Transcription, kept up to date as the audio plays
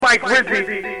Mike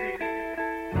Rizzy.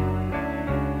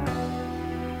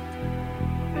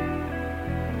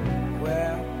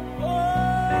 Well,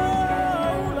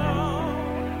 oh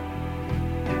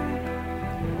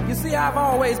Lord. You see, I've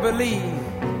always believed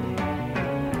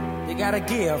you gotta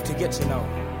give to get to know.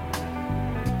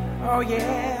 Oh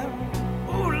yeah,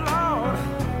 oh Lord.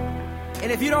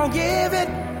 And if you don't give it,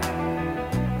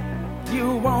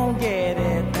 you won't get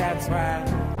it. That's right.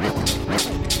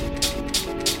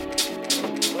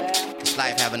 This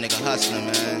life have a nigga hustling,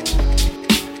 man.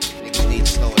 Niggas need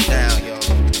to slow it down, yo.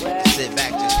 Just sit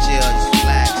back, just chill, just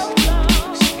relax.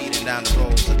 Speeding down the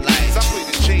roads of life.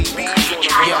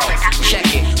 Yo, check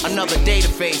it, another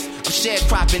database. I'm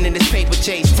sharecropping in this paper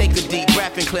chase. Take a deep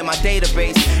breath and clear my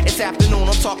database. It's afternoon,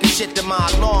 I'm talking shit to my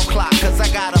alarm clock. Cause I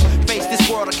gotta face this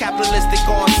world of capitalistic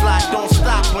onslaught. Don't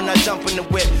stop when I jump in the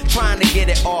whip, trying to get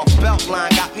it off. Beltline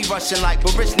got me rushing like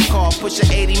Barishnikov,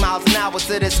 pushing 80 miles an hour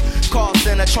to this call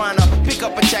center. Trying to pick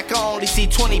up a check, I only see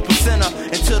 20%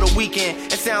 until the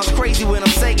weekend. It sounds crazy when I'm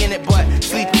saying it, but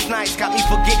sleepless nights got me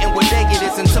forgetting what day it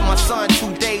is. Until my son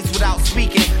 2 days without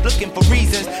speaking, looking for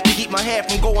reasons to keep my head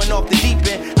from going off the deep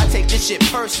end. I take this shit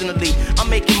personally, I'm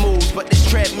making moves, but this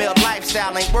treadmill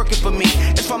lifestyle ain't working for me.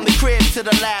 It's from the crib to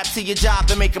the lab to your job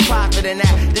to make a profit, and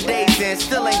at the day's end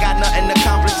still ain't got nothing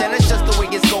accomplished, and it's just the way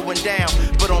it's going down.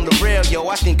 But on the real, yo,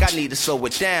 I think I need to slow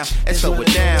it down and slow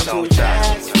it down. Too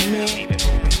fast for me,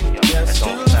 just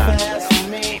too fast for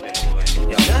me,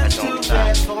 just too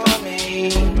fast for me,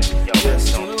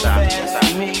 just too fast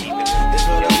for me, this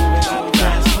world is moving too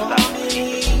fast for me,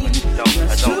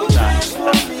 just too fast for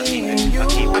me.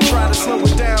 I try to slow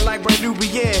it down like brand new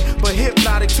yeah, but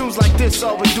hypnotic tunes like this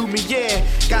always do me, yeah.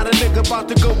 Got a nigga about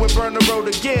to go and burn the road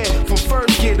again. From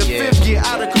first gear to fifth gear,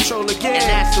 out of control again. And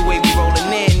that's the way we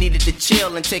rollin' in. Needed to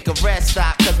chill and take a rest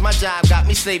stop, cause my job got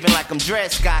me slaving like I'm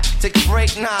Dred Scott. Take a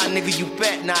break? Nah, nigga, you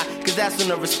bet not. Cause that's when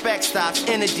the respect stops,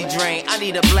 energy drain. I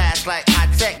need a blast like high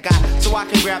tech guy, so I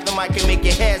can grab the mic and make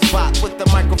your head spot. With the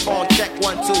microphone, check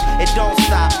 1, 2, it don't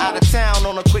stop. Out of town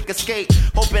on a quick escape,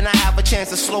 hoping I have a chance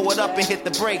to slow it up and hit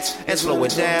the brakes and slow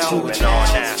it down. Moving on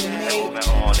now, moving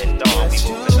on and on, we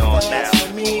moving on now,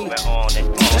 moving on and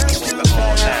on, moving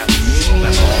on now,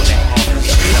 moving on and on,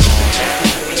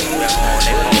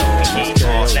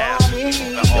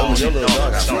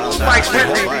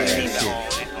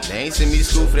 They ain't send me to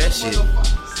school for that shit.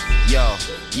 Yo,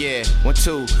 yeah, 1,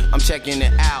 2, I'm checking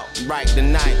it out right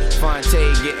tonight. Phonte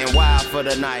getting wild for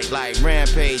the night, like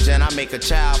Rampage, and I make a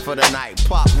child for the night.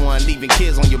 Pop one, leaving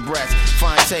kids on your breast.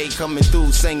 Phonte coming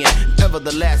through singing,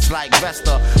 nevertheless, like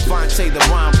Vesta. Phonte the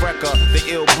rhyme wrecker, the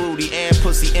ill booty and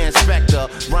pussy inspector.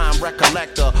 Rhyme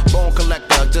recollector, bone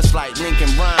collector, just like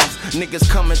Lincoln Rhymes. Niggas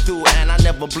coming through and I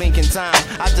never blink in time.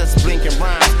 I just blink in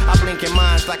rhymes, I blink in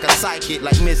minds like a psychic,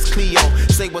 like Miss Cleo.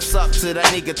 Say what's up to that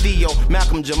nigga Theo,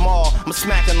 Malcolm Jamal. I'm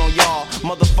smacking on y'all,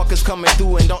 motherfuckers coming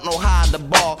through and don't know how to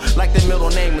ball. Like their middle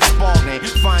name is Spalding.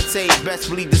 Phonte, best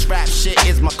believe this rap shit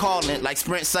is my calling. Like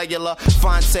Sprint Cellular,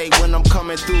 Phonte, when I'm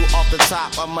coming through off the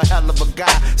top, I'm a hell of a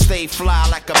guy. Stay fly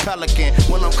like a pelican.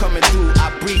 When I'm coming through,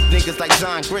 I brief niggas like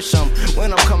John Grisham.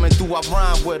 When I'm coming through, I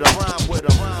rhyme with them.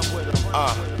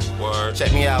 Word.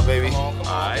 Check me out, baby.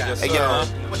 Hey, yo,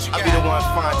 I be the one,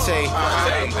 Phonte,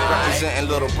 representing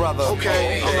little brother.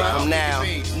 Okay. I'm now,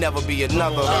 never be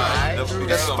another.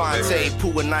 That's Phonte,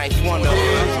 Pooh and Ninth Wonder.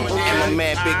 And my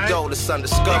man Big Doe, the son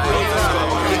discovered.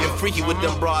 Getting freaky with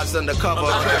them broads undercover.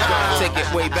 Take it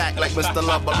way back like Mr.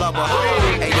 Lubba Lubba.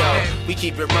 Hey, yo, we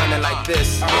keep it running like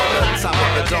this. Top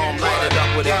of the dome, light it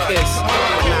up with a kiss.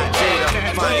 But not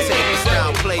Jada, Phonte,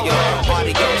 style player.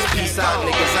 Body goes, peace out,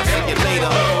 niggas, I see you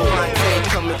later. Phonte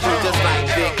coming through just like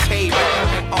Big Cave.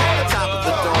 On the top of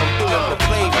the dome, doing the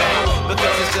playback.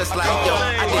 Because it's just like, yo,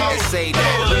 I didn't say that.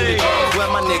 Where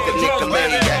my nigga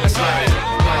Nicolay, that's right.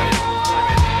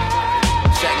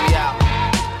 Check me out.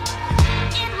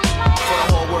 For the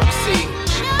whole world to see.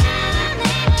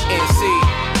 NC,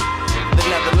 the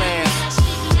Netherlands,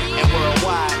 and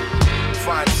worldwide.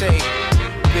 Phonte,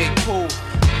 Big Pooh,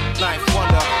 Ninth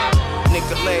Wonder,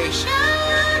 Nicolay.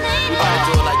 We about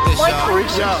to do it like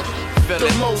this, y'all. The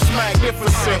most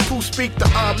magnificent, who speak the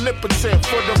omnipotent,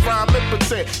 for the rhyme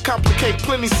impotent, complicate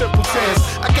plenty simpletons.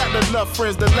 I got enough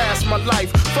friends to last my life.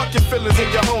 Fuck your feelings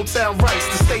in your hometown rights.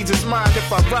 The stage is mine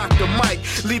if I rock the mic.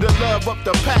 Lead the love up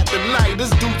the path tonight.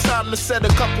 It's due time to set a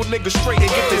couple niggas straight and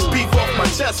get this beef off my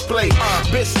chest plate.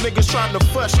 Bitch niggas trying to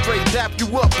frustrate, dap you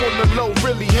up on the low,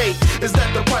 really hate. Is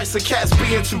that the price of cats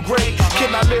being too great?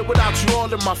 Can I live without you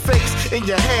all in my face and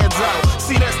your hands out?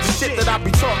 See, that's the shit that I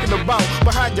be talking about.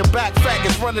 Behind your back,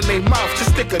 faggots running their mouth,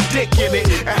 just stick a dick in it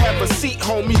and have a seat,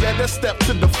 homie. Let us step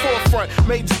to the forefront.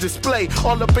 Major display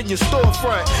all up in your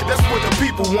storefront. That's what the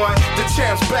people want. The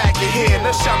champ's back in here.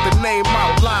 Let's shout the name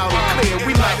out loud and clear.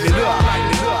 We light it up.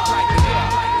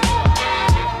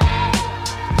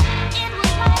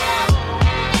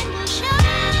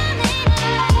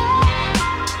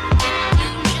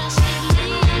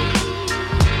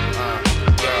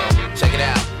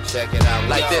 Check it out,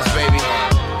 like this, baby.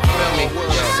 Feel me?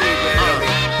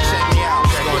 Check me out.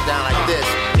 It's going down like this.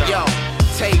 Yo,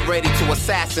 Tay ready to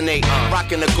assassinate.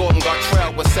 Rocking the Gordon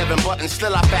Gartrell with 7 buttons,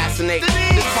 still I fascinate.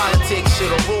 This politics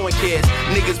shit'll ruin kids.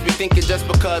 Niggas be thinking just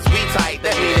because we tight,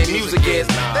 that mean their music is.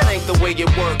 That ain't the way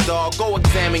it work, dawg. Go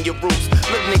examine your roots.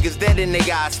 Look niggas dead in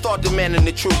their eyes, start demanding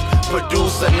the truth.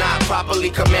 Producer not properly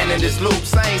commanding this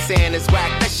loops. I ain't saying it's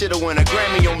whack, that shit'll win a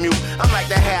Grammy on mute. I'm like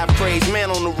the half-crazed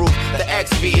man on the roof. The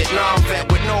ex-Vietnam vet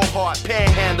with no heart,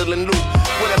 panhandling loot.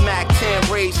 With a Mac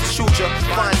 10 raised to shoot ya.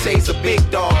 Phonte's a big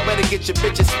dog, better get your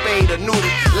bitches spayed or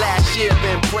neutered. Last year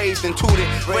been praised and tooted.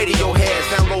 Radio heads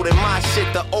downloading my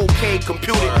shit, the OK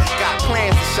computer. Got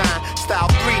plans to shine, style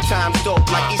 3 times dope.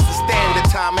 Like Eastern Standard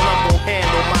Time, and I'm gon'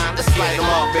 handle mine. Let's light them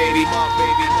up, baby.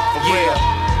 For real.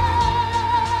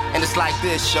 And it's like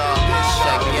this, y'all.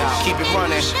 Check me out. Keep it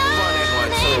running. 1, 2.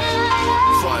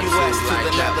 From US to the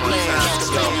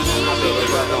Netherlands. Yo, my baby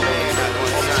brother on the track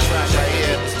one time. Right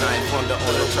here, it's Night Wonder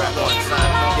on the track one time.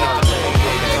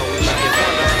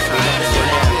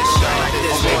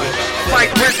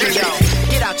 Mike Rizzy, yo.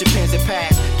 Get out your pens and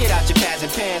pads, get out your pads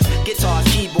and pens. Guitars,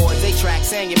 keyboards,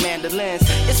 8-tracks, and your mandolins.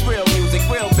 It's real music,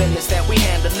 real business that we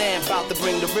handling. About to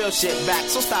bring the real shit back,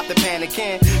 so stop the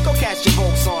panicking. Go catch your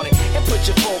folks on it, and put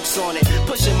your folks on it.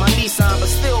 Pushing my Nissan,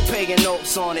 but still paying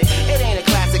notes on it. It ain't a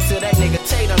classic till that nigga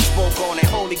Tay done spoke on it.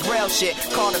 Holy Grail shit,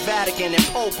 call the Vatican and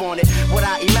Pope on it. With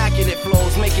our immaculate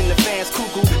flows, making the fans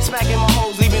cuckoo. Smacking my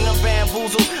hoes, leaving them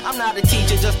bamboozled. I'm not a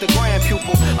teacher, just a grand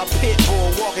pupil. A pit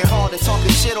bull, walking hard and talking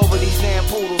shit over these damn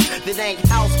poodles that ain't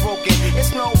housebroken.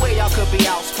 It's no way y'all could be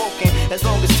outspoken. As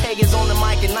long as Tay is on the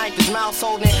mic and knife his mouth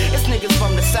holding. It's niggas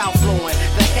from the south flowing.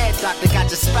 The head doctor got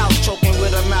your spouse choking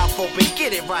with her mouth open.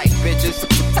 Get it right, bitches.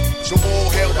 So all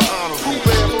hail the honor.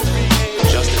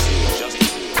 Justice.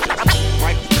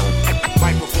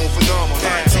 Microphone phenomenon.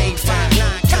 Take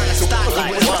 5-9, kinda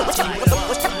stocky with up.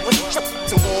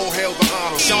 So all hail the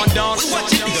honor. Sean Dawn,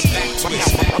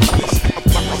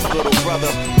 Little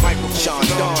brother, Michael Sean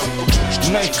Dawn.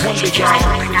 Night Wonder, y'all.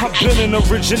 I've been an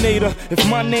originator. If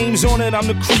my name's on it, I'm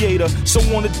the creator. So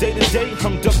on a day-to-day,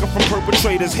 I'm ducking from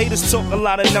perpetrators. Haters talk a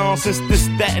lot of nonsense, this,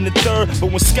 that, and the third.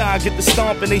 But when Sky get the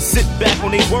stomp and they sit back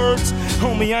on their words,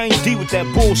 homie, I ain't deal with that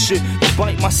bullshit. You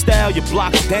bite my style, you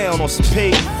block down on some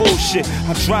paid bullshit.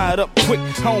 I dry it up quick,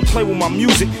 I don't play with my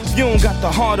music. If you don't got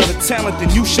the heart or the talent, then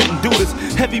you shouldn't do this.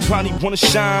 Everybody wanna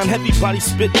shine, everybody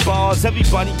spit bars,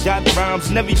 everybody got rhymes,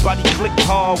 and everybody click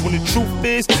hard. When the truth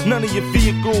is, none of your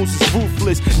vehicles is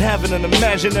ruthless. And having an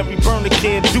imaginary burner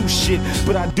can't do shit.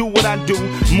 But I do what I do,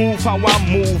 move how I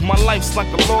move. My life's like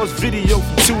a lost video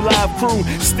from 2 Live Crew.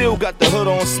 Still got the hood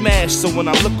on smash, so when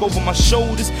I look over my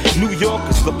shoulders, New York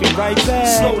is looking right back.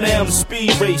 Slow down the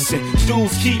speed racing,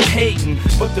 dudes keep hating,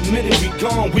 but the minute we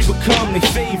gone, we become their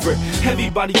favorite.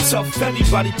 Everybody tough,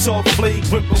 everybody talk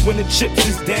flagrant, but when the chips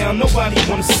is down, nobody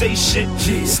wanna say shit.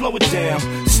 Yeah. Slow it down,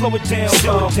 y'all. Slow it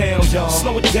down, y'all.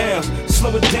 Slow it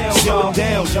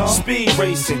down, y'all. Speed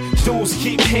racing, dudes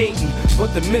keep hating,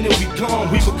 but the minute we gone,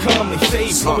 we become their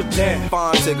favorite. Slow it down.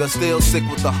 Phonte still sick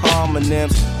with the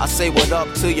homonyms. I say what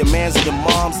up to your mans and your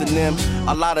moms and them.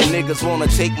 A lot of niggas wanna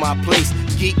take my place.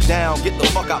 Geek down, get the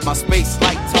fuck out my space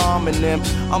like Tom and them.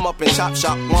 I'm up in Chop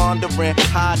Shop wandering.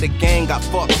 High the gang got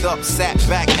fucked up, sat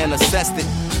back and assessed it.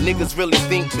 Niggas really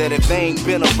think that if they ain't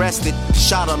been arrested,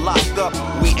 shot or locked up,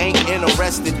 we ain't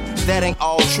interested. That ain't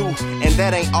all true, and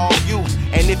that ain't all you.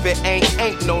 And if it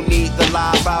ain't no need to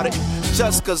lie about it.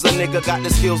 Just cause a nigga got the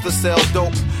skills to sell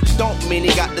dope, don't mean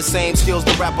he got the same skills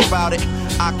to rap about it.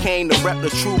 I came to rep the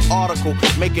true article,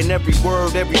 making every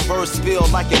word, every verse feel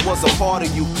like it was a part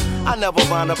of you. I never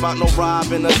rhymed about no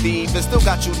robbing or thieving. Still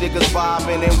got you niggas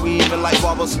vibing and weaving like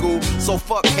barber school. So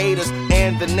fuck haters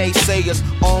and the naysayers.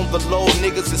 On the low,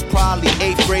 niggas is probably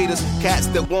 8th graders. Cats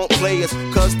that won't play us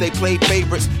cause they play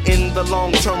favorites. In the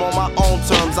long term, on my own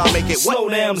terms, I make it. Slow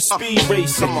down the speed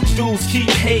racing. Dudes keep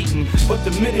hating, but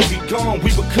the minute we gone,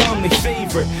 we become their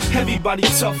favorite. Everybody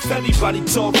tough, everybody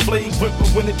talk flagrant, but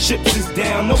when the chips is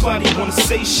down, nobody wanna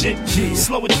say shit. Yeah.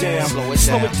 Slow it down, slow it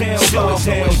down, slow it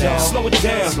down, slow it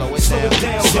down,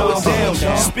 slow it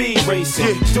down. Speed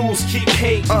racing, dudes keep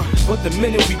hating, but the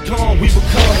minute we gone, we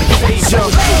become the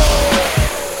favorite.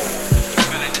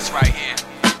 Feeling this right here.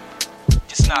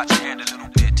 It's nod your head a little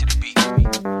bit to the beat.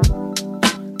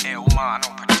 Ill mind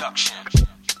on production.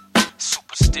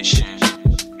 Superstition.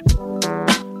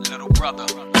 Little brother.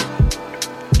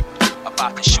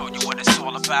 About to show you what it's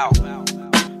all about.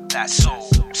 That soul.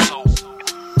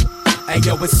 Hey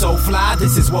yo, it's so fly,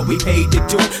 this is what we paid to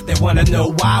do. They wanna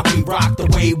know why we rock the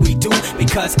way we do.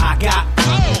 Because I got,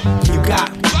 you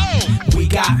got, we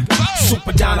got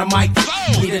super dynamite.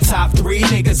 We the top 3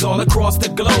 niggas all across the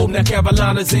globe. Now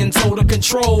Carolina's in total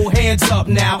control. Hands up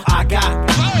now, I got,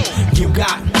 you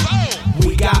got,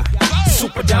 we got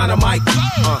super dynamite.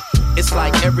 It's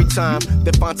like every time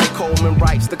that Phonte Coleman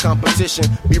writes the competition,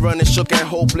 be running shook and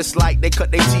hopeless like they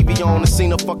cut their TV on and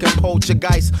seen a fucking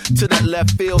poltergeist. To that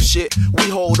left field shit, we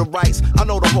hold the rights. I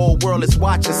know the whole world is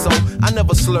watching, so I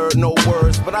never slurred no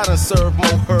words, but I done served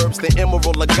more herbs than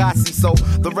Emerald Lagasse. So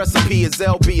the recipe is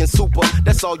LB and super,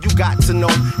 that's all you got to know.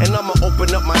 And I'ma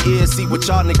open up my ears, see what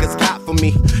y'all niggas got for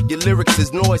me. Your lyrics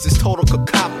is noise, it's total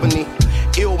cacophony.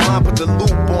 Ill mind, put the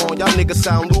loop on. Y'all niggas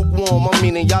sound lukewarm. I'm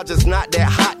meaning y'all just not that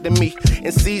hot to me.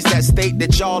 And seize that state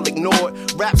that y'all ignored.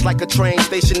 Raps like a train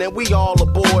station and we all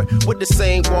aboard. With the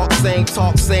same walk, same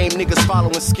talk, same niggas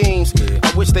following schemes.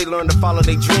 I wish they learned to follow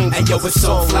their dreams. Hey yo, it's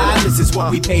so fly, this is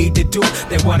what we paid to do.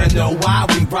 They wanna know why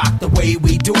we rock the way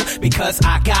we do. Because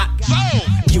I got,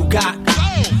 you got,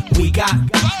 we got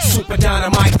super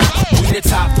dynamite. We the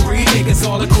top 3 niggas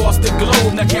all across the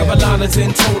globe. Now Carolina's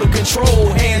in total control.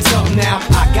 Hands up now,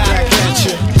 I got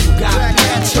you got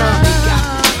we got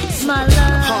my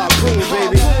love. Harpoon,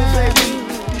 baby.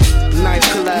 Nice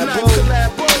collabo.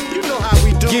 You know how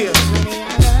we do. Yeah.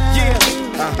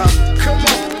 Come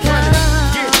on.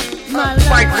 My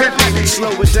love.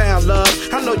 Slow it down, love.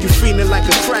 I know you feeling like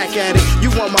a crack addict. You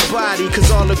want my body, cause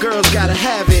all the girls gotta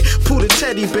have it. Pooh the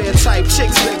teddy bear type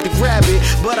chicks make to grab it.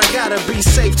 But I gotta be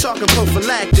safe talking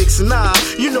prophylactics. Nah,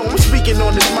 you know I'm speaking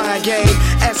on this mind game.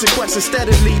 Asking questions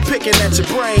steadily, picking at your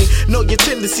brain. Know your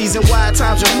tendencies and why at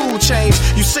times your mood change.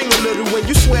 You sing a little when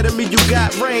you swear to me you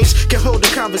got range. Can hold a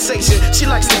conversation, she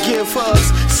likes to give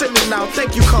hugs. Sending out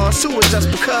thank you cards to her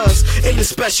just because. In a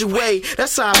special way,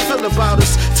 that's how I feel about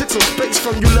us. Took some space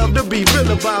from you, love to be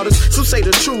real about us. Some say the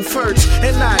truth hurts,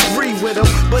 and I agree with them.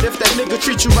 But if that nigga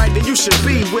treat you right, then you should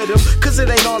be with him. Cause it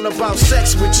ain't all about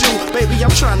sex with you. Baby,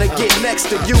 I'm trying to get next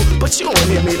to you, but you don't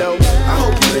hear me though. I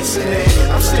hope you listening.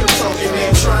 I'm still talking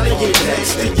and trying to get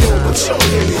next to you, but you don't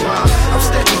hear me, mom. I'm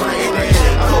steady writing it.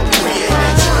 I hope you reading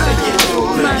it, trying to get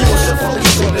through it. You should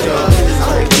focus on it up. I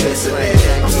hope you listening.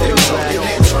 I'm still talking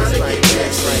and trying to get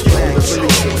next to you, but you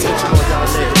don't hear me, mom.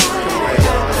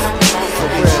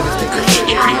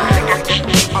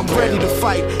 I'm ready to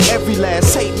fight every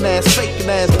last hating ass, faking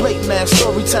ass, blatant ass,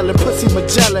 storytelling, pussy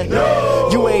Magellan. No.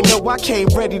 You ain't know I came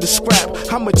ready to scrap.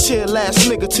 I'm a chill ass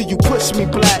nigga till you push me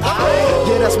black.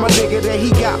 Yeah, that's my nigga that he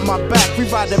got my back. We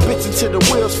ride that bitch until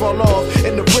the wheels fall off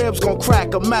and the ribs gon'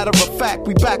 crack. A matter of fact,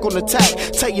 we back on attack.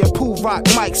 Tell you Pooh rock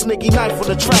mic, sneaky knife on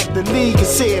the track. The league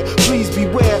is here, please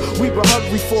beware. We been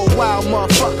hungry for a while,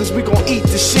 motherfuckers. We gon' eat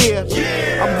the shit.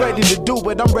 Yeah. I'm ready to do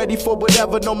it. I'm ready for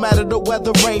whatever, no matter the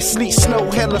weather, rain, sleet, snow,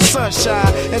 hell or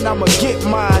sunshine. And I'ma get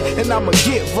mine, and I'ma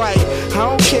get right. I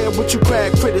don't care what you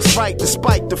bad critics write,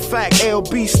 despite the fact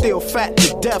LB still fat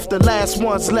to death. The last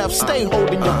ones left, stay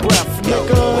holding your breath,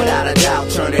 nigga. Without a doubt,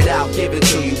 turn it out, give it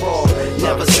to you raw.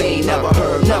 Never seen, never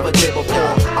heard, never did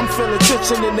before. I'm feeling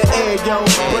tension in the air, yo,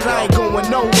 but I ain't going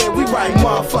nowhere. We right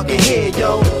motherfucking here,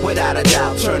 yo. Without a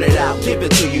doubt, turn it out, give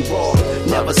it to you raw.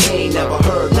 Never seen, never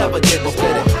heard, never did before.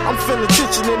 I'm feeling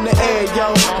tension in the air,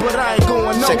 yo, but I ain't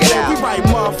going nowhere. We right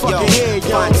motherfucking here,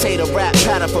 yo. Phonte the rap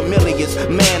pattern familiars,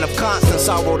 man of constant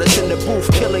sorrow that's in the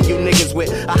booth, killing you niggas with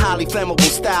a highly flammable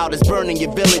style that's burning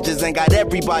your villages and got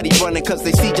everybody running cause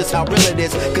they see just how real it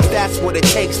is, cause that's what it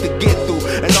takes to get through.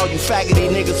 And all you faggoty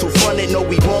niggas who front it know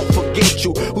we won't forget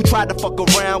you, who tried to fuck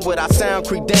around with our sound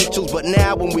credentials, but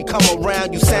now when we come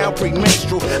around you sound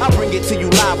pre-menstrual. I bring it to you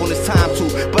live when it's time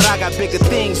to, but I got bigger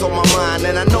things on my mind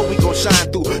and I know we gon'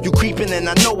 shine through. You creeping and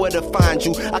I know where to find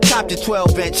you. I copped your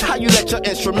 12-inch, how you let your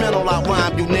instrumental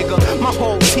outrhyme you, nigga? My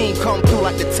whole team come through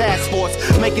like the task force,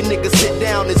 making niggas sit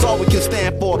down is all we can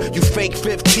stand for. You fake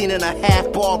 15 and a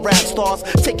half ball rap stars,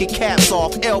 take your caps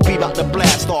off, LB about to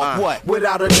blast off. What?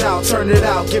 Without a doubt, turn it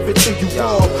out, give it to you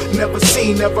raw. Never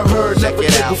seen, never heard, never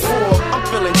did before. I'm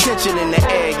feeling tension in the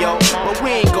air, yo, but we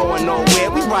ain't going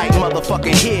nowhere. We right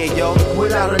motherfucking here, yo.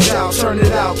 Without a doubt, turn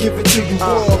it out, give it to you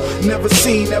raw. Never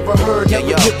seen, never heard, never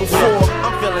did before.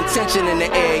 I'm feeling tension in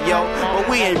the air, yo, but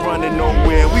we ain't running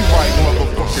nowhere. We right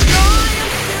motherfucking here.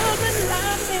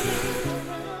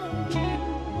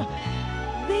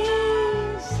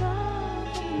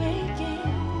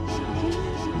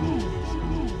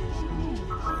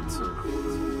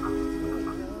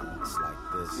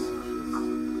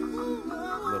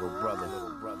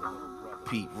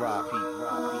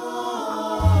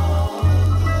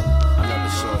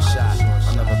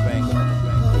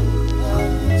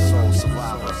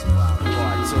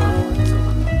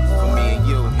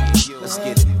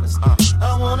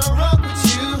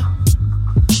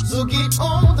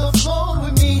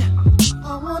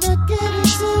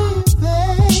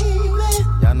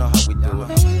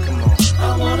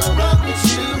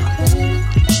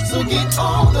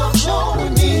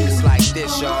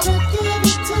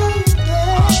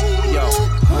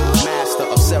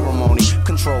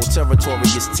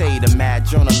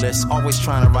 journalist, always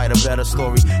trying to write a better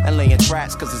story. And laying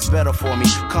tracks cause it's better for me.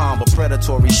 Calm but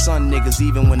predatory, sun niggas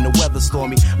even when the weather's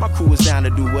stormy. My crew is down to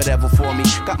do whatever for me.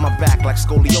 Got my back like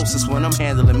scoliosis when I'm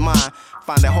handling mine.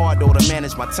 Find it hard though to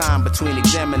manage my time between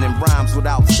examining rhymes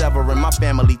without severing my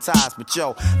family ties. But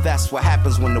yo, that's what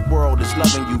happens when the world is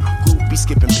loving you. Group be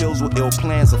skipping pills with ill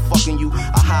plans of fucking you.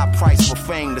 A high price for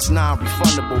fame that's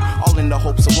non-refundable. All in the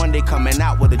hopes of one day coming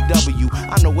out with a W.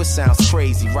 I know it sounds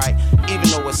crazy, right? Even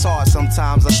though it's hard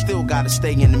sometimes, I still gotta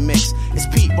stay in the mix. It's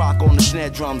Pete Rock on the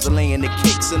snare drums and laying the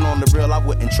kicks. And on the real, I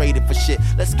wouldn't trade it for shit.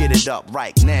 Let's get it up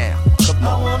right now. Come on.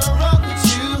 I wanna rock with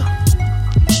you,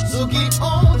 so get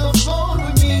on the phone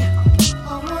with me.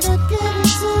 I wanna get it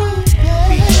to you.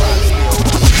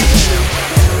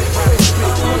 I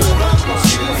wanna rock with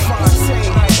you,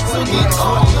 so get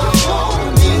on the phone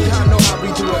with me. I know how we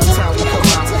do every time we come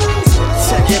out.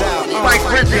 Check it out. Mike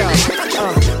Rizzy.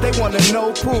 They wanna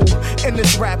know Pooh in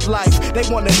this rap life. They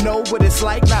wanna know what it's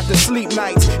like not to sleep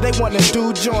nights. They wanna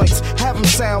do joints, have them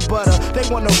sound butter. They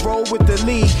wanna roll with the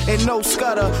lead and no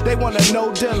scutter. They wanna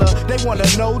know Dilla, they wanna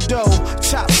know Doe.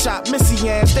 Chop shop, Missy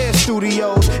Ann's, their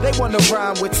studios. They wanna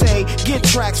rhyme with Tay, get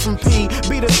tracks from P.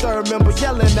 Be the third member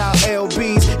yelling out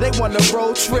LBs. They wanna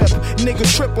road trip,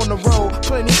 niggas trip on the road.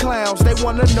 Plenty clowns, they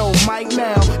wanna know Mike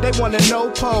now. They wanna know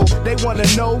Poe, they wanna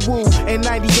know Woo. In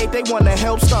 98 they wanna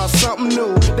help start something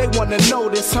new. They wanna know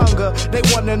this hunger. They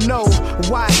wanna know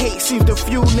why hate seems to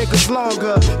fuel niggas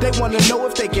longer. They wanna know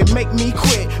if they can make me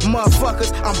quit.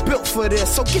 Motherfuckers, I'm built for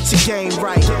this, so get your game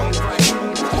right.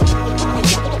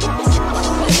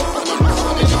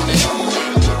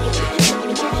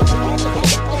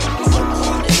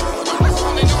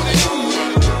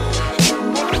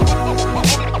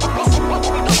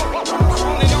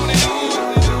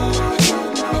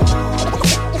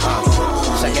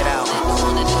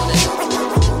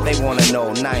 Wanna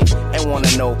know night and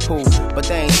wanna know Pooh, but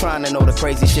they ain't trying to know the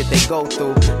crazy shit they go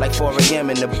through. Like 4 a.m.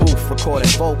 in the booth recording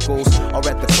vocals, or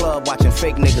at the club watching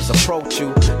fake niggas approach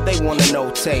you. They wanna know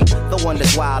Tay, the one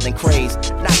that's wild and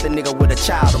crazed, not the nigga with a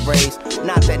child to raise,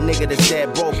 not that nigga that's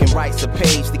dead broke and writes a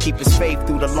page to keep his faith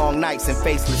through the long nights and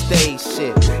faceless days.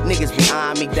 Shit, niggas be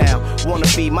eyeing me down, wanna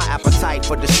feed my appetite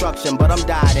for destruction, but I'm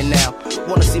dieting now.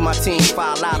 Wanna see my team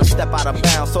file out or step out of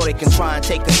bounds so they can try and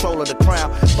take control of the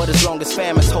crown. But as long as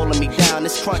famine's holding me down,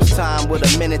 it's crunch time with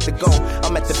a minute to go.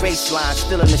 I'm at the baseline,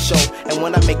 still in the show. And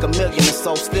when I make $1 million or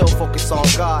so, still focus on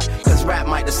God. Cause rap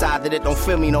might decide that it don't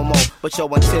feel me no more. But yo,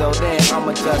 until then,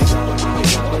 I'ma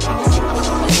just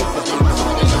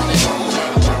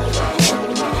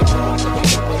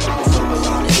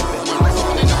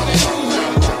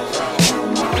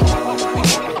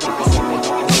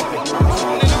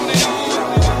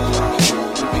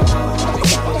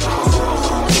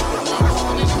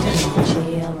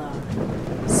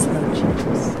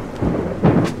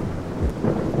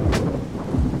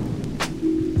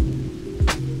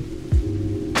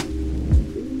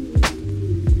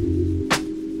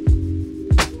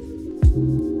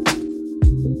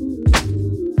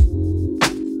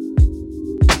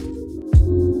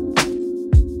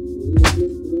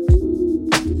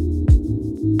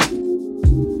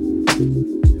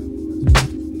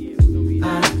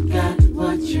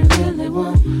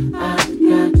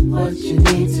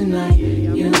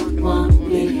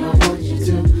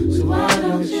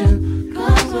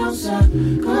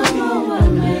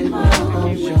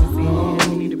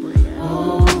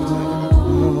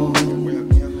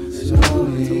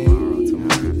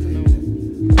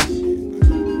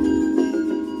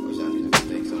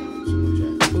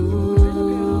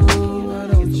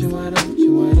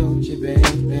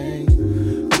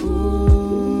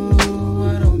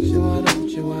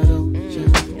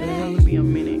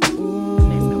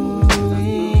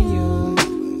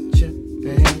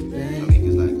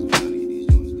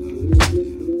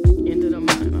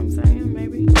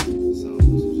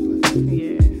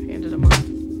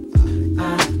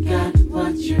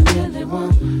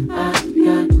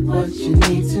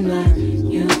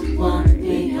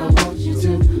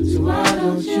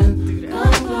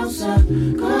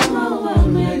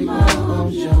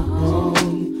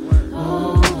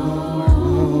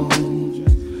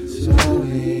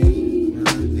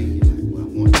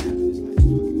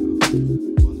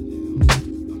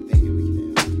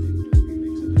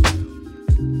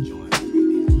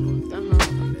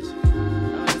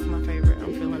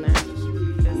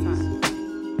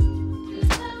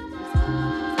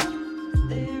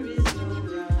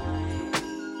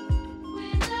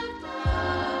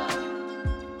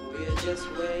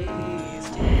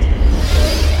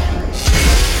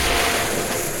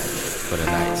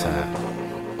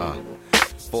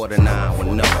 4 to 9 with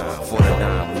no, 4 to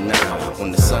 9 with 9.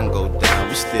 When the sun go down,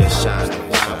 we still shining,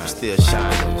 we still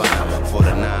shining. 4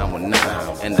 to 9 with 9,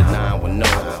 and the 9 with no,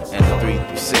 and the 3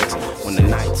 through 6. When the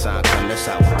nighttime come, that's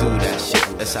how we do that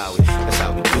shit. That's how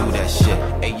we do that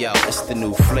shit. Hey yo, it's the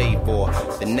new flavor.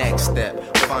 The next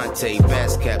step, Phonte,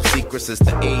 best kept secrets is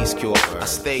the AIDS cure. I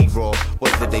stay raw,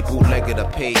 whether they bootleg it or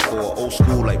pay for. Old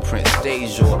school like Prince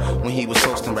Deja, when he was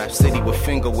hosting Rap City with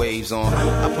finger waves on.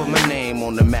 I put my name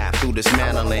on the map through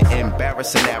dismantling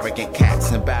embarrassing arrogant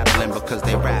cats and battling because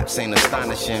they raps ain't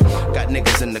astonishing. Got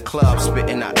niggas in the club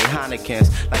spitting out their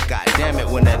heinikens. Like goddamn it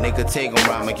when that nigga take on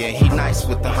rhyme again. He nice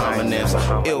with the homonyms,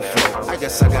 ill flow. I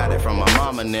guess I got it from my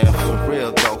mama and them. For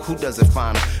real though, who does it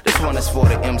finer? This one is for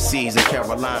the MCs in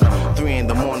Carolina. 3 in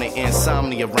the morning,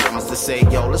 insomnia rhymes to say,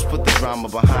 yo, let's put the drama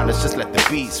behind us, just let the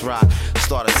beats rock.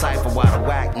 Start a cipher while the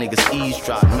whack niggas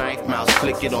eavesdrop. Knife mouse,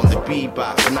 click it on the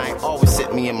beatbox. Night always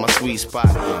hit me in my sweet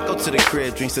spot. Go to the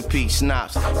crib, drink some peach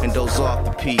schnapps, and doze off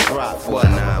the peak rock. 4 to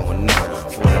 9 with 9,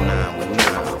 4 to 9 with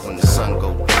 9. When the sun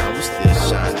go down, we still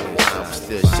shining, we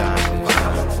still shining.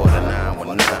 4 to 9 with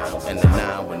 9, and the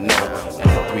 9 with no, and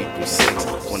the 3 through 6.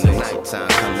 When the nighttime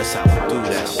come, that's how we do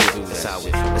that shit.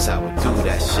 That's how we do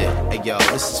that shit. Hey yo,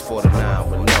 this is 4 to 9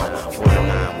 with no, 4 to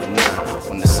 9 with 9.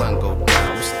 When the sun go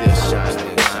down, we still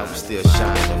shining, we still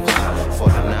shining. 4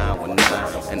 to 9 with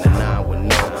 9, and the 9 with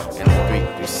no, and the 3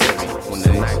 through 6. When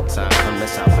the nighttime come,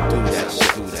 that's how we do that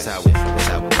shit. That's how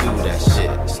we do that shit.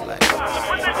 It's like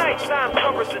when the nighttime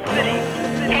covers the city.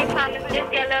 Hey Thomas, it's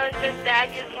your little sister. I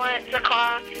just wanted to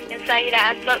call and tell you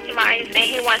that I spoke to Maurice and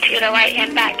he wants you to write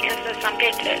him back and send some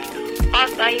pictures.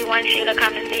 Also, he wants you to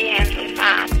come and see him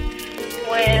sometime.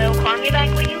 Well, call me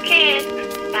back when you can.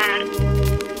 Bye.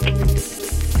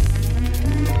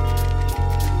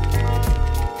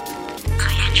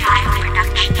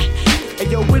 Hey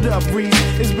yo, what up, Reed?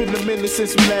 It's been a minute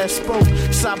since we last spoke.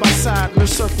 Side by side in a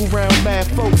circle round mad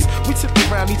folks. We tip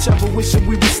around each other wishing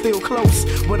we were still close.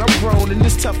 But I'm grown and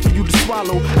it's tough for you to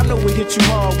swallow. I know it hit you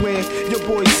hard when your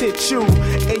boys hit you.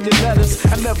 And your letters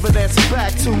I never answer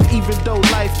back to. Even though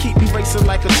life keep me racing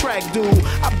like a track dude.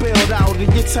 I bailed out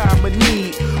in your time of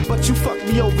need, but you fucked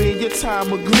me over in your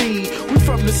time of greed. We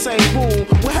from the same room,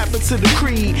 what happened to the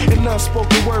creed? An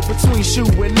unspoken word between you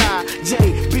and I.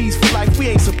 JB's for life, we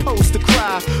ain't supposed to cry.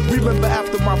 Remember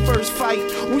after my first fight,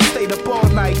 we stayed up all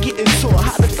night getting taught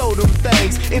how to throw them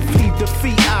things. If he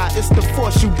defeat I, it's the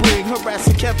force you bring.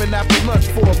 Harassing Kevin after lunch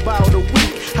for about a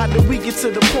week. How did we get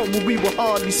to the point where we would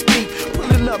hardly speak?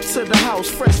 Pulling up to the house,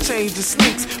 fresh change of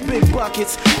sneaks. Big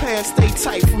buckets, pants stay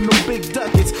tight from them big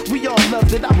ducats. We all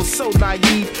loved it, I was so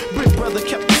naive. Big brother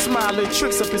kept me smiling,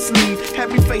 tricks up his sleeve.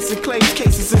 Had me facing claims,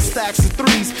 cases and stacks of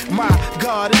threes. My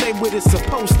God, it ain't what it's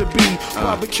supposed to be.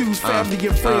 Barbecues, family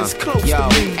and friends close yo,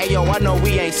 to me. Hey yo, I know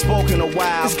we ain't spoken a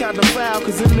while. It's kinda foul,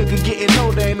 cause this nigga getting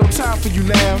older, ain't no time for you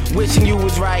now. Wishing you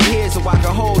was right here so I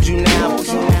can hold you now.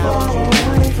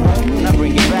 Now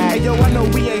bring it back. Hey yo, I know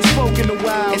we ain't spoken a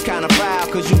while. It's kinda foul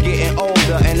cause you getting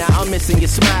older and now I'm missing your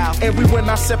smile. And we went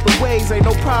our separate ways, ain't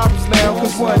no problems now.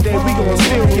 Cause one day we gon'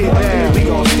 still get down. We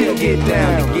gon' still get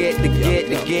down. To get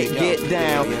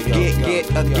down. Get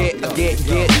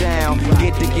down.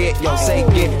 Yo, say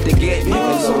get.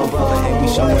 Niggas on brother and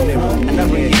we showing them. And I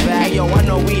bring it back. Hey yo, I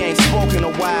know we ain't spoken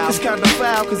a while. It's kinda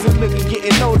foul, cause this nigga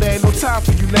getting older, ain't no time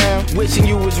for you now. Wishing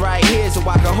you was right here so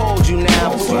I can hold you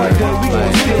now. One day we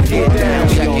gon' still get down.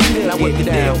 Now what the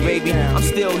deal, baby? I'm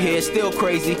still here, still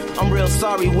crazy. I'm real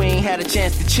sorry we ain't had a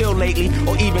chance to chill lately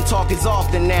or even talk as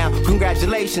often now.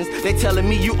 Congratulations, they telling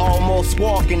me you almost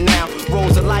walking now.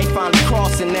 Roads of life finally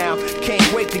crossing now.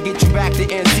 Can't wait to get you back to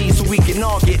NC so we can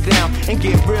all get down and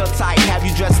get real tight. Have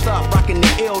you dressed up, rocking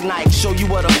the ill night. Show you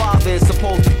what a father is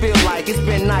supposed to feel like. It's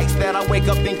been nights that I wake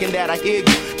up thinking that I hear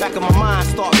you. Back in my mind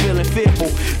start feeling fearful,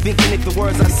 thinking if the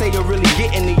words I say are really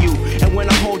getting to you. And when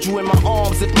I hold you in my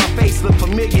arms, if my face look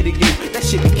familiar to you, that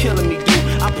shit be killing me,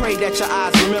 dude. I pray that your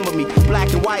eyes remember me.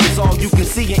 Black and white is all you can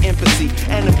see in infancy.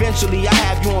 And eventually I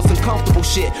have you on some comfortable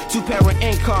shit. 2-parent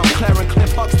income, Clarence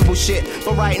Cliff Huxtable shit.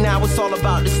 But right now it's all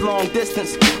about this long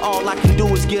distance. All I can do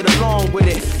is get along with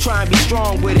it. Try and be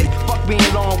strong with it. Fuck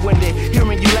being long-winded.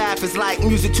 Hearing you laugh is like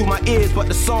music to my ears, but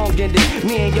the song ended.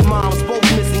 Me and your mom's both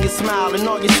missing your smile and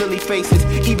all your silly faces.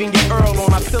 Even your Earl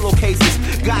on my pillowcases.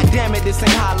 God damn it, this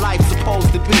ain't how life's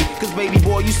supposed to be. Cause baby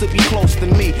boy, you should be close to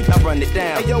me. Now run it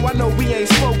down. Hey yo, I know we ain't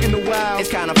spoken a while. It's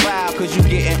kinda foul cause you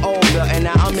getting older and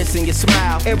now I'm missing your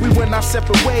smile. And we went our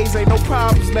separate ways, ain't no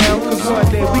problems now. Cause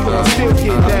one day we gon' still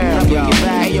get down.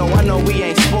 Hey yo, I know we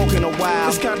ain't spoken a while.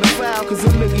 It's kinda foul cause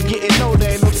this nigga getting older,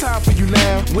 ain't no time for you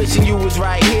now. Wishing you was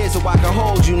right here so I can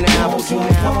hold you now. Cause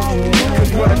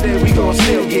one day we gon'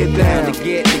 still get down. To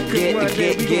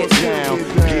get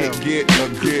down. Get.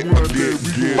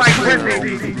 Mike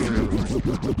Rizzy.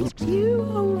 You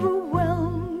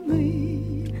overwhelm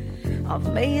me.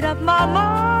 I've made up my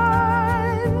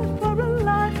mind for a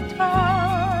lifetime.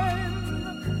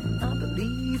 I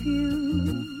believe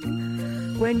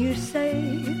you when you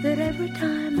say that every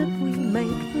time that we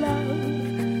make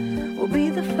love will be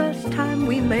the first time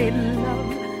we made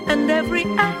love, and every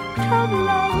act of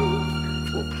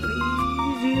love will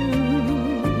please you.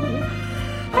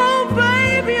 Oh,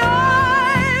 baby,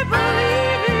 I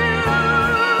believe you.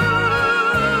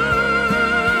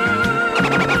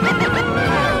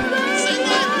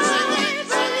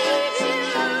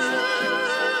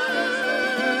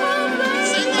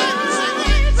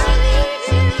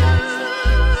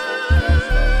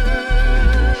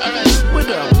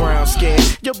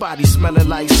 Your body smelling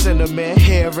like cinnamon,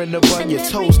 hair in the bun, your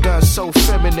toes done so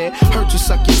feminine. Heard you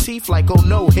suck your teeth like, oh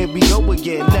no, here we go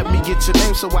again. Let me get your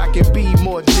name so I can be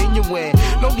more genuine.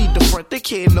 No need to front, the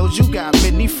kid knows you got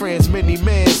many friends, many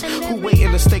mans who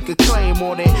waiting to stake a claim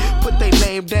on it. Put their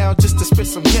name down just to spit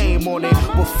some game on it.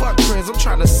 Well, fuck friends, I'm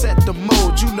trying to set the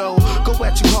mode, you know. Go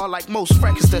at you hard like most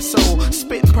records that sold.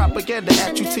 Spitting propaganda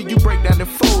at you till you break down and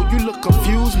fold. You look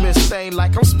confused, Miss Thing,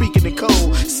 like I'm speaking in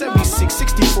code. 76,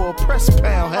 64, press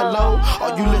pound. Hello,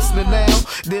 are you listening now?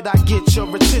 Did I get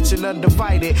your attention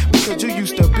undivided? Because you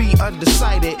used to be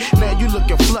undecided. Now you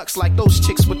looking flux like those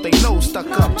chicks with their nose stuck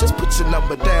up. Just put your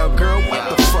number down, girl. What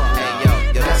the fuck?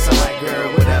 Hey, yo, that's alright,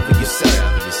 girl. Whatever you say,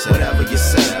 whatever you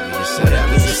say,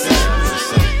 whatever you say.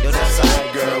 Yo, that's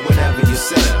alright, girl. Whatever you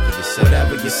say,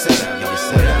 whatever you say,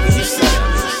 whatever you say.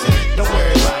 Don't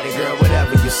worry about it, girl.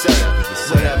 Whatever you say,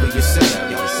 whatever you say,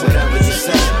 whatever you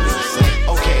say.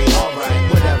 Okay, alright.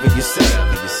 Whatever you say,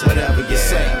 whatever you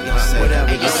say,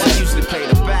 whatever you say. I usually play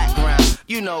the background,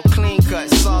 you know, clean cut,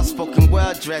 soft spoken,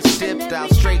 well dressed, dipped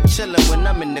out, straight chillin' when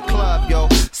I'm in the club, yo.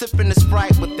 Sipping the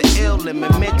Sprite with the ill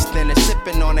lemon mixed in and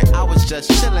sipping on it. I was just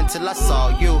chillin' till I saw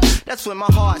you. That's when my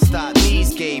heart stopped,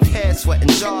 knees gave, head sweating,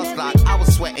 jaws locked. I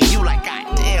was sweating you like,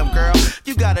 God damn, girl,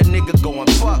 you got a nigga going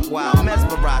buck wild,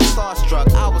 mesmerized,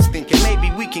 starstruck. I was thinking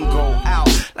maybe we can go out,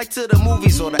 like to the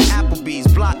movies or the Applebee's,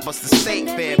 Blockbuster, State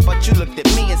Fair. But you looked at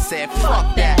me and said,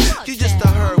 fuck that. You just a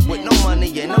herb with no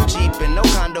money and no Jeep and no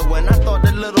condo, and I thought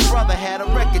the little brother had a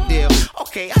record deal.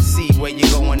 Okay, I see where you're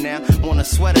going now. Wanna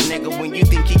sweat a nigga when you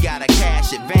think he got a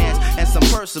cash advance and some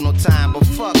personal time, but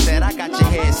fuck that, I got your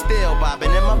head still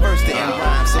bobbing and my verse didn't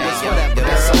rhyme, so it's whatever, girl.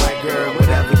 That's alright, girl.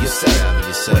 Whatever you say,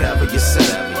 whatever you say,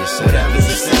 whatever you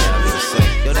say.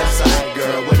 Yo, that's alright,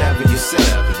 girl. Whatever you say,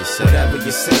 whatever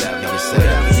you say,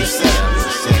 whatever you say.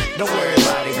 Don't worry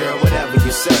about it, girl. Whatever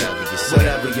you say,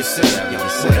 whatever you say,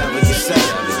 whatever you say.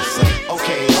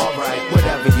 Okay, alright.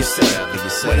 Whatever you say,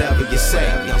 whatever you say,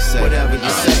 whatever you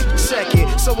say. Check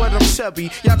it, so what I'm chubby.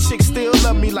 Y'all chicks still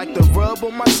love me like the rub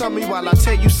on my tummy while I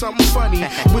tell you something funny.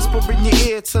 Whisper in your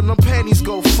ear till them panties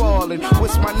go falling.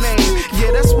 What's my name?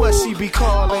 Yeah, that's what she be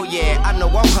calling. Oh yeah, I know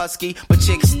I'm husky, but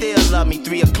chicks still love me.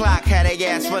 3 o'clock, had they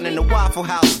ass running the Waffle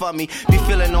House for me. Be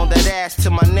feeling on that ass to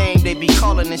my name, they be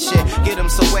calling and shit. Get them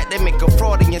so wet, they make a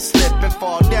Freudian slip and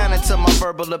fall down into my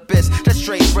verbal abyss. That's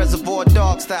straight Reservoir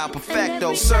Dog style,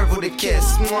 perfecto, serve with a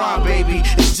kiss. Mwah, baby,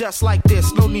 it's just like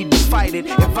this, no need to fight it.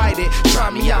 Invite it, try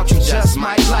me out, you just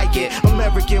might like it.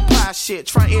 American pie shit,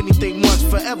 try anything once,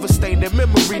 forever stain in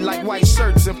memory like white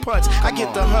shirts and punch. I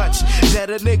get the hunch that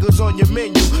a nigga's on your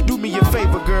menu. Do me a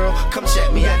favor, girl, come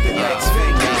check me at the next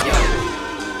venue.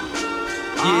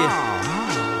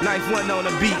 Yeah, Knife One on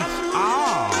the beat.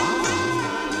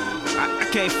 I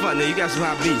can't front now, you got some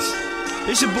hot beats.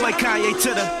 It's your boy Kanye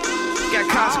to the got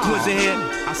Consequence in here.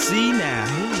 I see now,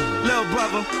 little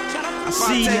brother. I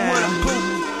see now.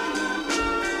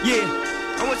 Yeah,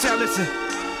 I want y'all to listen.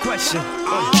 Question.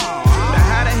 Now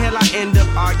how the hell I end up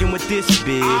arguing with this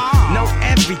bitch? Know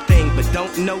everything but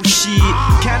don't know shit.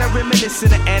 Kinda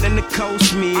reminiscent of Anna Nicole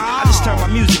Smith. I just turn my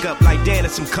music up like Dan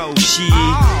and some cold shit.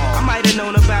 I might have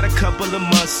known about a couple of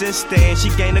months since then. She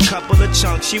gained a couple of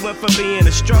chunks. She went from being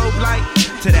a strobe light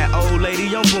to that old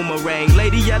lady on Boomerang.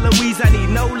 Lady Eloise, I need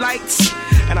no lights.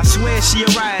 And I swear she a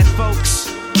riot, folks.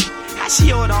 How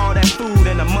she order all that food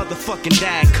and a motherfucking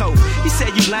Diet Coke? He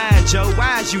said, you lying, Joe.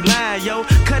 Why is you lying, yo?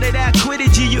 Cut it out, quit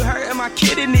it, G. You hurting my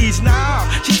kidneys. Nah,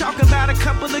 she talking about a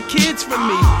couple of kids from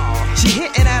me. She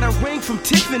hitting at a ring from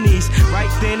Tiffany's. Right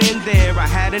then and there, I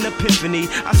had an epiphany.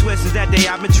 I swear since that day,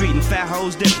 I've been treating fat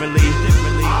hoes differently.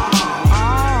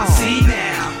 I see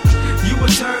now. You a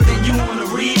turd and you on a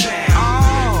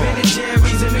rebound. Ben and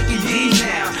Jerry's and Mickey D's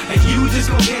now. And you just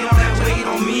gon' get all that weight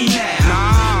on me now.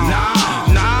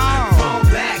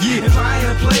 If I ain't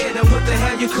a player, then what the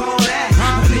hell you call that?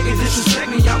 A nigga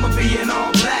disrespect me, I'ma be in all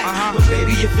black. But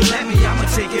baby, if you let me, I'ma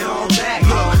take it all back.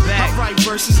 I write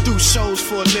verses, do shows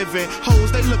for a living.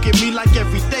 Hoes, they look at me like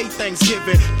every day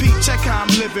Thanksgiving. Pete, check how I'm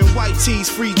living. White tees,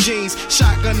 free jeans,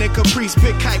 shotgun and caprice,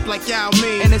 big hype like y'all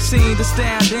mean. And it seemed to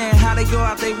stand in how they go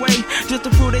out their way just to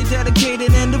prove they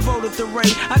dedicated and devoted to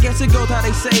Ray. I guess it goes how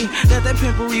they say that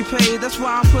pimpery pay. That's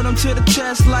why I put them to the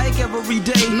test like every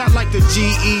day. Not like the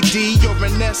GED or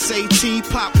an SAT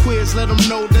pop quiz. Let them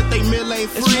know that they meal ain't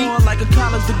free. It's more like a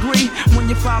college degree when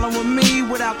you're following me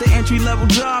without the entry-level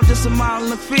job, just a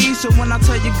modeling fee. So when I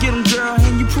tell you get them, girl,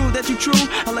 and you prove that you true,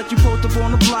 I'll let you post up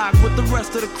on the block with the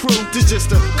rest of the crew. This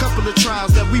just a couple of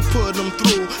trials that we put them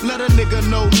through. Let a nigga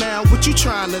know now what you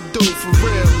trying to do for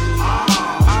real.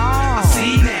 I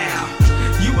see now.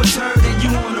 You was hurt and you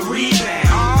on the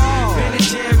rebound. Ben and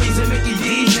Jerry's and Mickey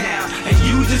D's now. And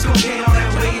you just gon' gain all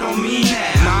that weight on me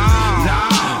now. Nah.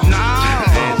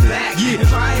 Fall back.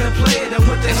 If I ain't a player, then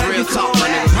what the hell you call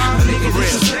that? A nigga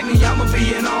disrespect me, I'ma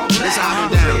be in all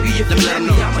black. Baby, if you let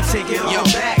me, I'ma take it all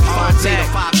back. Phonte, a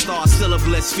 5-star, still a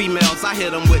bliss. Females, I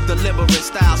hit them with deliberate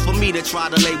styles for me to try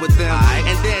to lay with them.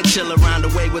 And then chill around the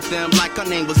way with them like her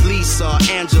name was Lisa,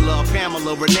 Angela,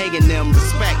 Pamela, Renee, and them.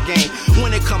 Respect game.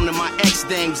 When it come to my ex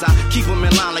dames, I keep them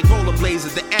in line like rollerblades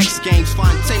at the X Games.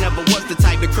 Phonte never was the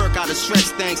type to kirk out of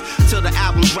stretch things till the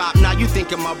album dropped. Now you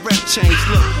thinking my rep changed.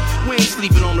 Look, we ain't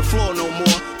sleeping on the floor no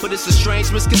more. But it's a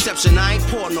strange misconception, I ain't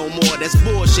poor no more. That's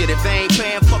bullshit. If they ain't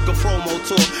paying, fuck a promo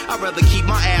tour. I'd rather keep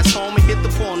my ass home and hit the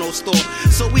porno store.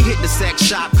 So we hit the sex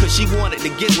shop cause she wanted to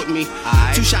get with me.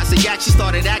 2 shots of yak, she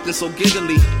started acting so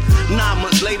giggly. 9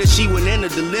 months later, she went in the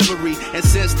delivery. And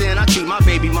since then, I treat my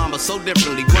baby mama so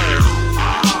differently. Word.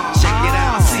 Check it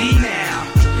out. See now.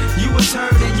 You was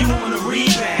hurt and you on the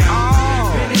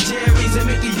rebound. Ben and Jerry's and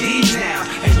Mickey D's now.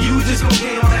 And you just gon'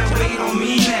 gain all that weight on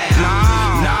me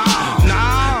now.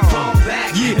 Nah. Fall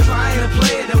back. If I ain't a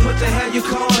player, then what the hell you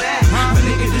call that? A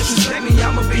nigga disrespect me,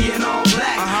 I'ma be in all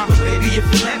black. But baby, if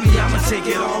you let me, I'ma take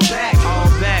it all back.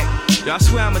 Yo, I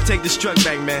swear I'ma take this truck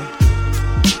back, man.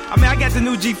 I mean, I got the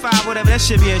new G5, whatever, that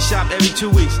shit be in shop every 2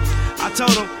 weeks. I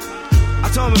told him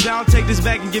if I don't take this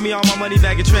back and give me all my money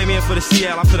back and trade me in for the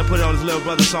CL, I'm finna put it on his little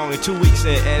brother song in 2 weeks,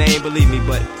 and they ain't believe me,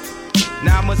 but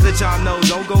now I must let y'all know,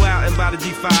 don't go out and buy the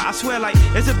G5. I swear, like,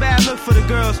 it's a bad look for the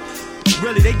girls.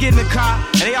 Really, they get in the car,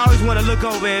 and they always wanna look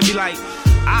over and be like,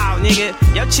 oh, nigga,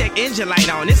 your check engine light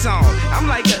on, it's on. I'm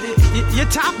like, your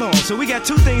top on, so we got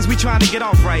 2 things we trying to get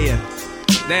off right here.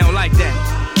 They don't like that.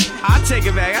 I'll take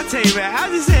it back, I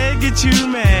just said get you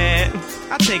mad.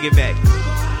 I'll take it back.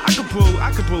 I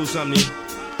can prove something to you.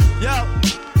 Yo,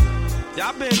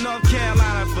 y'all been in North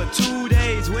Carolina for 2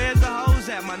 days. Where's the hoes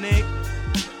at, my nigga?